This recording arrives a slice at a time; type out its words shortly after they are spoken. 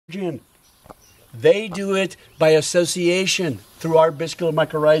nitrogen. They do it by association through arbuscular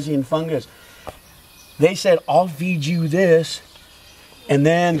mycorrhizal fungus. They said, I'll feed you this, and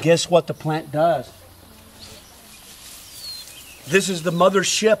then guess what the plant does? This is the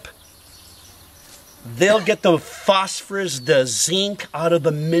mothership. They'll get the phosphorus, the zinc out of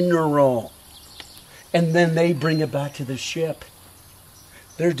the mineral, and then they bring it back to the ship.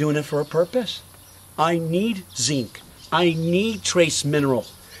 They're doing it for a purpose. I need zinc. I need trace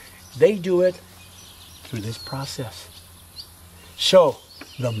minerals. They do it through this process. So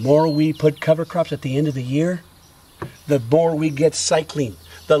the more we put cover crops at the end of the year, the more we get cycling,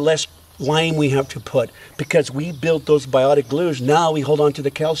 the less lime we have to put, because we built those biotic glues. Now we hold on to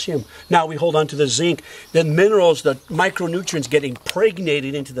the calcium. Now we hold on to the zinc. The minerals, the micronutrients get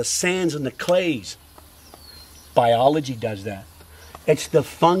impregnated into the sands and the clays. Biology does that. It's the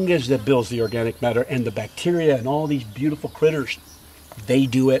fungus that builds the organic matter, and the bacteria and all these beautiful critters. They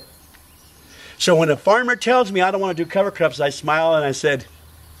do it. So when a farmer tells me I don't want to do cover crops, I smile and I said,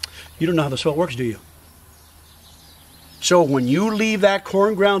 you don't know how the soil works, do you? So when you leave that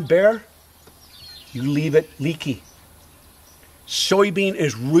corn ground bare, you leave it leaky. Soybean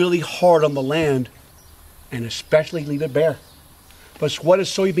is really hard on the land, and especially leave it bare. But what does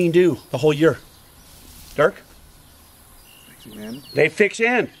soybean do the whole year? Dirk? Fixing in. They fix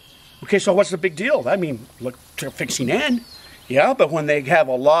in. Okay, so what's the big deal? I mean, look, fixing in. Yeah, but when they have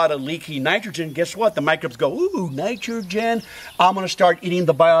a lot of leaky nitrogen, guess what? The microbes go, ooh, nitrogen. I'm going to start eating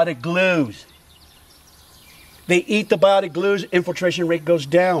the biotic glues. They eat the biotic glues, infiltration rate goes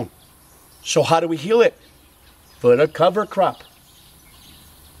down. So how do we heal it? Put a cover crop.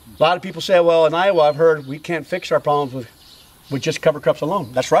 A lot of people say, well, in Iowa, I've heard we can't fix our problems with just cover crops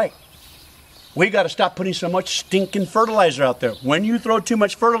alone. That's right. We got to stop putting so much stinking fertilizer out there. When you throw too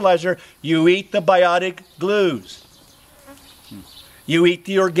much fertilizer, you eat the biotic glues. You eat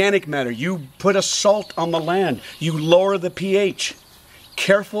the organic matter. You put a salt on the land. You lower the pH.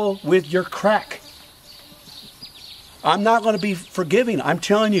 Careful with your crack. I'm not going to be forgiving. I'm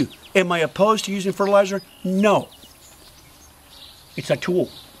telling you, am I opposed to using fertilizer? No. It's a tool.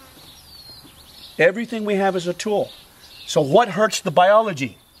 Everything we have is a tool. So what hurts the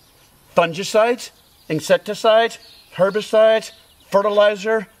biology? Fungicides, insecticides, herbicides,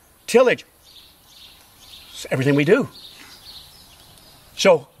 fertilizer, tillage. It's everything we do.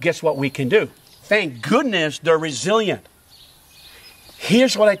 So guess what we can do? Thank goodness they're resilient.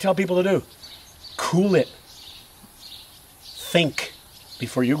 Here's what I tell people to do. Cool it. Think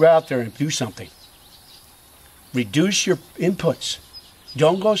before you go out there and do something. Reduce your inputs.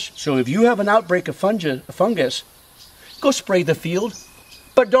 Don't go. So if you have an outbreak of fungus, go spray the field,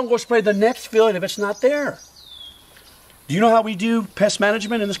 but don't go spray the next field if it's not there. Do you know how we do pest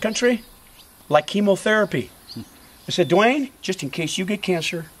management in this country? Like chemotherapy. I said, Dwayne, just in case you get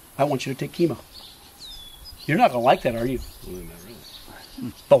cancer, I want you to take chemo. You're not going to like that, are you? Well, not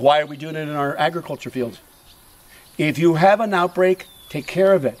really. But why are we doing it in our agriculture fields? If you have an outbreak, take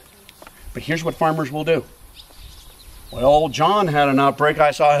care of it. But here's what farmers will do. Well, old John had an outbreak.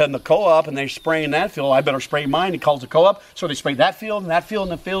 I saw it in the co-op, and they're spraying that field. I better spray mine. He calls the co-op. So they spray that field, and that field,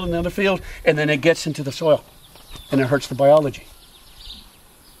 and the field, and the other field, and then it gets into the soil, and it hurts the biology.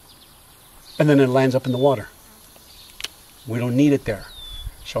 And then it lands up in the water. We don't need it there.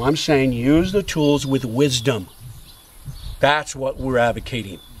 So I'm saying use the tools with wisdom. That's what we're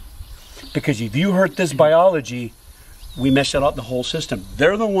advocating. Because if you hurt this biology, we mess up the whole system.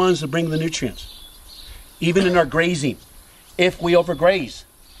 They're the ones that bring the nutrients. Even in our grazing, if we overgraze,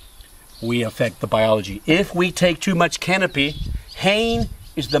 we affect the biology. If we take too much canopy, haying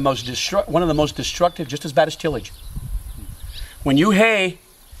is one of the most destructive, just as bad as tillage. When you hay,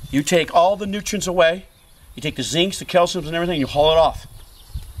 you take all the nutrients away. You take the zincs, the calciums, and everything, you haul it off.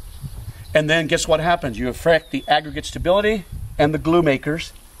 And then guess what happens? You affect the aggregate stability and the glue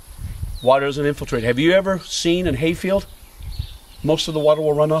makers. Water doesn't infiltrate. Have you ever seen a hayfield? Most of the water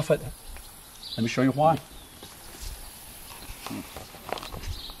will run off it. Let me show you why.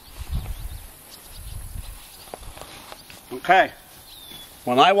 Okay.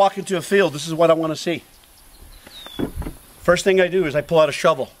 When I walk into a field, this is what I want to see. First thing I do is I pull out a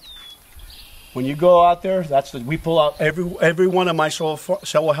shovel. When you go out there, we pull out every one of my soil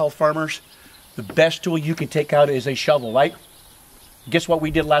health farmers. The best tool you can take out is a shovel, right? Guess what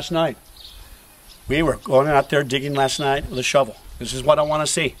we did last night? We were going out there digging last night with a shovel. This is what I want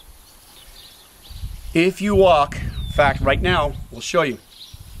to see. If you walk, in fact, right now, we'll show you.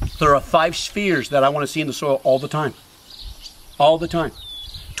 There are 5 spheres that I want to see in the soil all the time. All the time.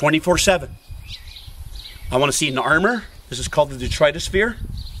 24/7. I want to see an armor. This is called the detritus sphere.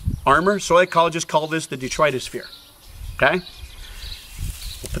 Armor. Soil ecologists call this the detritus sphere. Okay?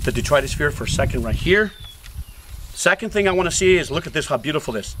 We'll put at the detritosphere for a second right here. Second thing I want to see is, look at this, how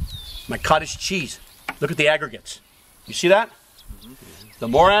beautiful this. My cottage cheese. Look at the aggregates. You see that? The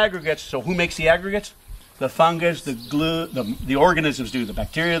more aggregates, so who makes the aggregates? The fungus, the glue, the organisms do, the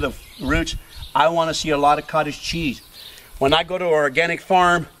bacteria, the roots. I want to see a lot of cottage cheese. When I go to an organic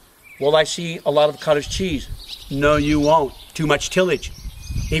farm, will I see a lot of cottage cheese? No, you won't. Too much tillage.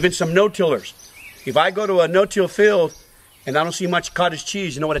 Even some no-tillers. If I go to a no-till field and I don't see much cottage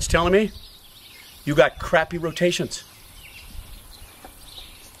cheese, you know what it's telling me? You got crappy rotations.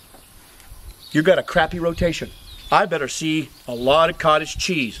 You got a crappy rotation. I better see a lot of cottage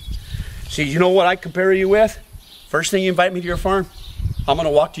cheese. See, you know what I compare you with? First thing you invite me to your farm, I'm going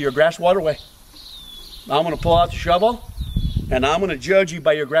to walk to your grass waterway. I'm going to pull out the shovel, and I'm going to judge you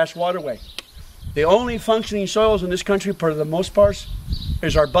by your grass waterway. The only functioning soils in this country, for the most part,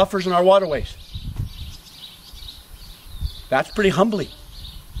 is our buffers and our waterways. That's pretty humbling.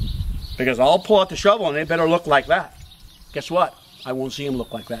 Because I'll pull out the shovel, and they better look like that. Guess what? I won't see them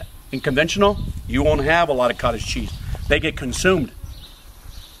look like that. In conventional, you won't have a lot of cottage cheese. They get consumed.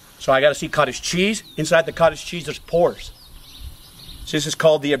 So I got to see cottage cheese. Inside the cottage cheese, there's pores. So this is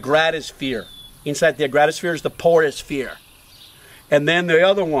called the agratosphere. Inside the agratosphere is the porosphere. And then the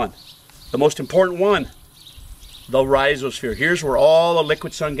other one, the most important one, the rhizosphere. Here's where all the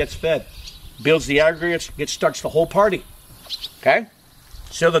liquid sun gets fed. Builds the aggregates, starts the whole party. Okay?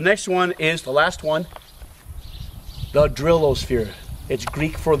 So the next one is, the last one, the drillosphere. It's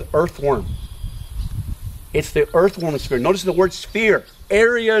Greek for the earthworm. It's the earthworm sphere. Notice the word sphere.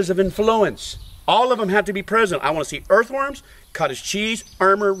 Areas of influence. All of them have to be present. I want to see earthworms, cottage cheese,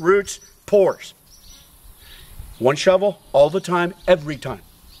 armor, roots, pores. One shovel, all the time, every time.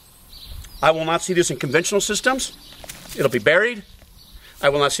 I will not see this in conventional systems. It'll be buried. I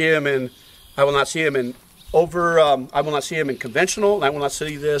will not see them in conventional. I will not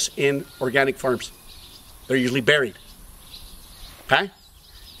see this in organic farms. They're usually buried. Okay?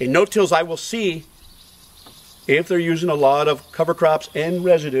 In no-tills, I will see, if they're using a lot of cover crops and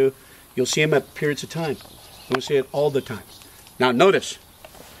residue, you'll see them at periods of time. You won't see it all the time. Now notice,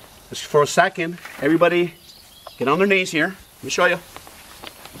 just for a second, everybody get on their knees here. Let me show you.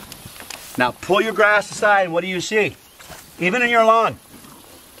 Now pull your grass aside, and what do you see? Even in your lawn.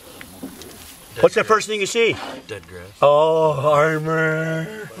 What's the first thing you see? Dead grass. Oh,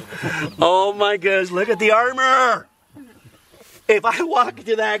 armor. Oh my goodness, look at the armor. If I walk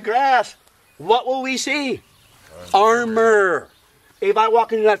into that grass, what will we see? Armor. If I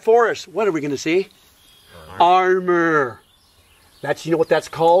walk into that forest, what are we going to see? Armor. That's, you know what that's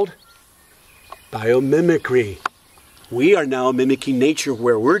called? Biomimicry. We are now mimicking nature,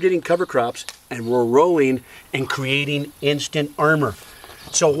 where we're getting cover crops and we're rolling and creating instant armor.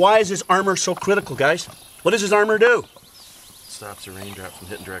 So why is this armor so critical, guys? What does this armor do? Stops the raindrop from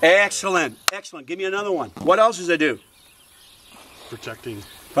hitting directly. Excellent. Excellent. Give me another one. What else does it do? Protecting.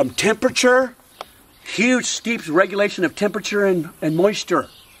 From temperature, huge steep regulation of temperature and moisture.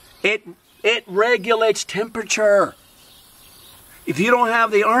 It regulates temperature. If you don't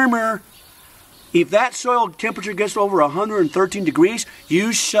have the armor, if that soil temperature gets over 113 degrees,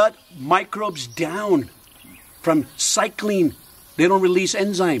 you shut microbes down from cycling. They don't release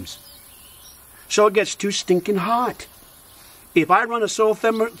enzymes. So it gets too stinking hot. If I run a soil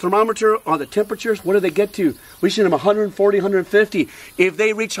thermometer on the temperatures, what do they get to? We see them 140, 150. If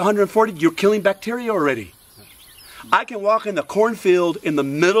they reach 140, you're killing bacteria already. I can walk in the cornfield in the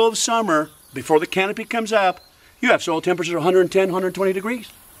middle of summer, before the canopy comes up, you have soil temperatures of 110, 120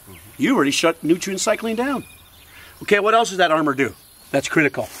 degrees. You already shut nutrient cycling down. Okay, what else does that armor do? That's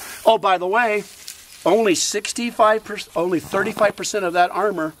critical. Oh, by the way, only 35% of that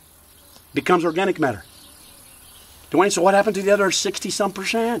armor becomes organic matter. Dwayne, so what happened to the other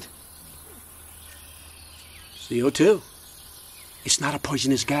 60-some%? CO2. It's not a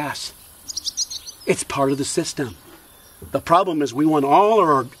poisonous gas. It's part of the system. The problem is we want all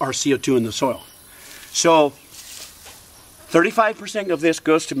our CO2 in the soil. So 35% of this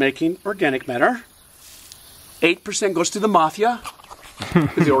goes to making organic matter. 8% goes to the mafia,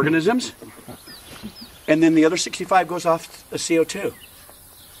 the organisms. And then the other 65 goes off the CO2.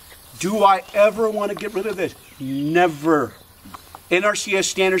 Do I ever want to get rid of this? Never. NRCS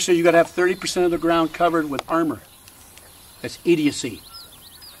standard says you got to have 30% of the ground covered with armor. That's idiocy.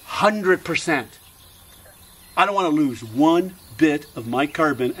 100%. I don't want to lose one bit of my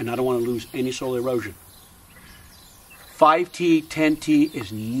carbon, and I don't want to lose any soil erosion. 5T, 10T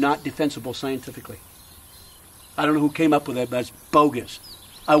is not defensible scientifically. I don't know who came up with that, but it's bogus.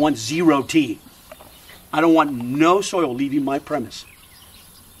 I want 0T. I don't want no soil leaving my premise.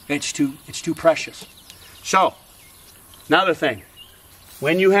 It's too precious. So, another thing.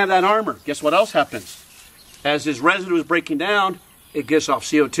 When you have that armor, guess what else happens? As this residue is breaking down, it gives off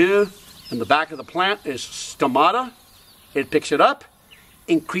CO2, and the back of the plant is stomata. It picks it up,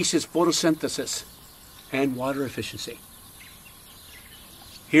 increases photosynthesis and water efficiency.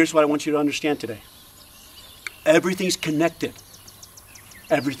 Here's what I want you to understand today. Everything's connected.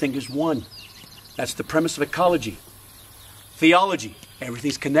 Everything is one. That's the premise of ecology. Theology,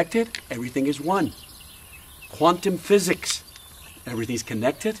 everything's connected, everything is one. Quantum physics, everything's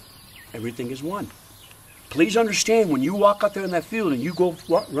connected, everything is one. Please understand, when you walk out there in that field and you go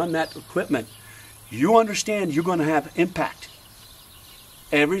run that equipment, you understand you're going to have impact.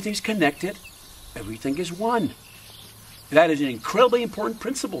 Everything's connected, everything is one. That is an incredibly important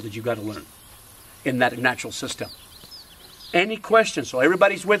principle that you've got to learn in that natural system. Any questions? So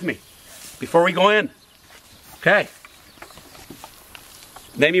everybody's with me before we go in. Okay.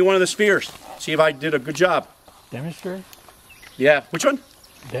 Name me one of the spheres. See if I did a good job. Demisphere? Yeah. Which one?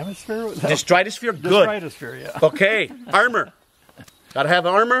 Demisphere? No. Destratosphere? Good. Destratosphere, yeah. Okay. Armor. Got to have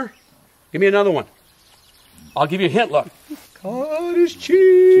armor. Give me another one. I'll give you a hint. Look. Cottage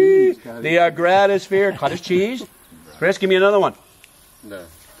cheese. The gratosphere. Cottage cheese. Chris, give me another one. The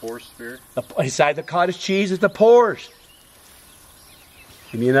pore sphere. Inside the cottage cheese is the pores.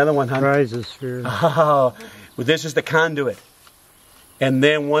 Give me another one, hon. Rhizosphere. Oh, well, this is the conduit. And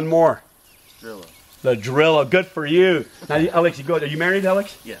then one more. Drilla. The driller. Good for you. Now, Alex, you go. Are you married,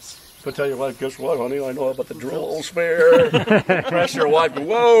 Alex? Yes. Go tell your wife, guess what, honey? I know about the drill sphere. Press your wife.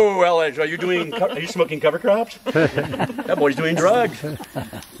 Whoa, Alex, are you smoking cover crops? That boy's doing drugs.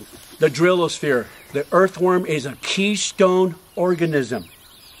 The drillosphere. The earthworm is a keystone organism.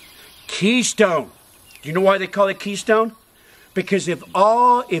 Keystone. Do you know why they call it keystone? Because if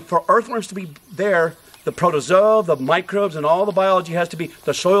for earthworms to be there, the protozoa, the microbes, and all the biology has to be,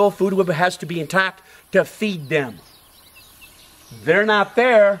 the soil food web has to be intact to feed them. They're not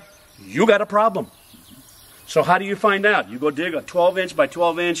there, you got a problem. So how do you find out? You go dig a 12-inch by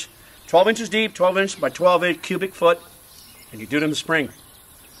 12-inch, 12 inches deep, 12-inch by 12-inch cubic foot, and you do it in the spring.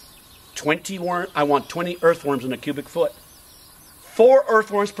 I want 20 earthworms in a cubic foot. 4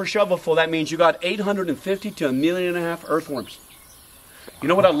 earthworms per shovelful. That means you got 850 to 1.5 million earthworms. You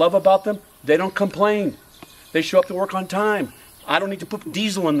know what I love about them? They don't complain. They show up to work on time. I don't need to put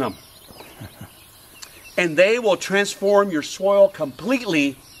diesel in them. And they will transform your soil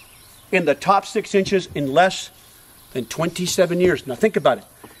completely in the top 6 inches in less than 27 years. Now think about it.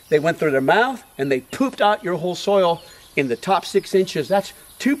 They went through their mouth and they pooped out your whole soil in the top 6 inches. That's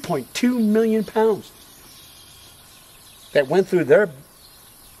 2.2 million pounds. That went through their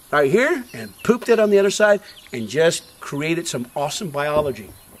right here and pooped it on the other side and just created some awesome biology.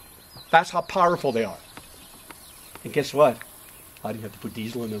 That's how powerful they are. And guess what? I didn't have to put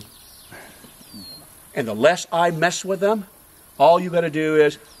diesel in them. And the less I mess with them, all you got to do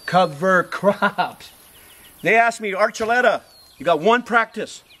is cover crops. They asked me, Archuleta, you got one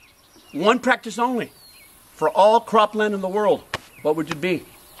practice only for all cropland in the world. What would it be?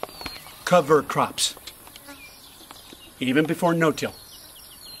 Cover crops. Even before no-till.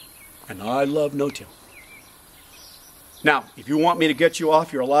 And I love no-till. Now, if you want me to get you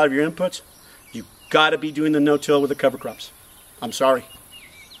off a lot of your inputs, you've got to be doing the no-till with the cover crops. I'm sorry.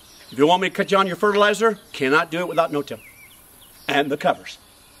 If you want me to cut you on your fertilizer, cannot do it without no-till. And the covers.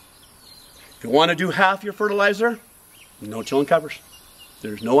 If you want to do half your fertilizer, no-till and covers.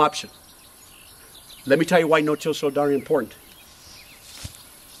 There's no option. Let me tell you why no-till is so darn important.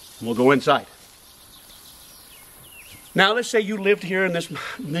 We'll go inside. Now, let's say you lived here in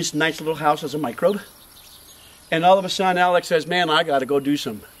this nice little house as a microbe, and all of a sudden Alex says, man, I got to go do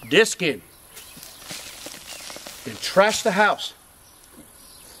some disking and trash the house.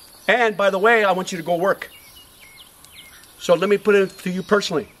 And, by the way, I want you to go work. So let me put it to you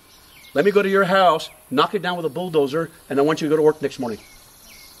personally. Let me go to your house, knock it down with a bulldozer, and I want you to go to work next morning.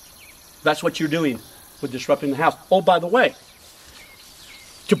 That's what you're doing with disrupting the house. Oh, by the way,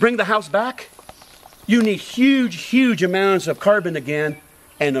 to bring the house back, you need huge amounts of carbon again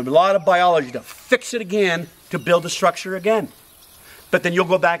and a lot of biology to fix it again, to build the structure again. But then you'll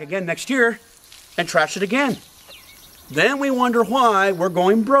go back again next year and trash it again. Then we wonder why we're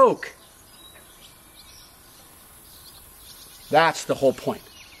going broke. That's the whole point.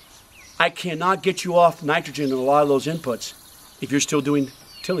 I cannot get you off nitrogen in a lot of those inputs if you're still doing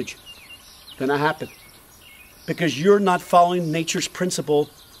tillage. Then that happen. Because you're not following nature's principle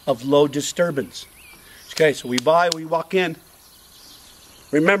of low disturbance. Okay, so we walk in.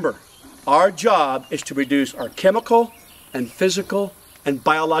 Remember, our job is to reduce our chemical and physical and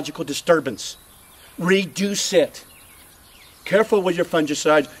biological disturbance. Reduce it. Careful with your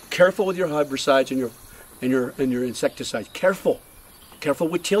fungicides, careful with your herbicides and your insecticides. Careful. Careful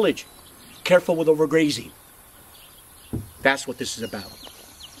with tillage. Careful with overgrazing. That's what this is about.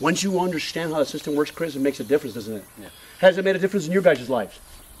 Once you understand how the system works, Chris, it makes a difference, doesn't it? Yeah. Has it made a difference in your guys' lives?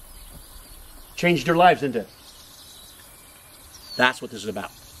 Changed your lives, didn't it? That's what this is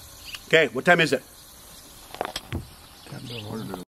about. Okay, what time is it?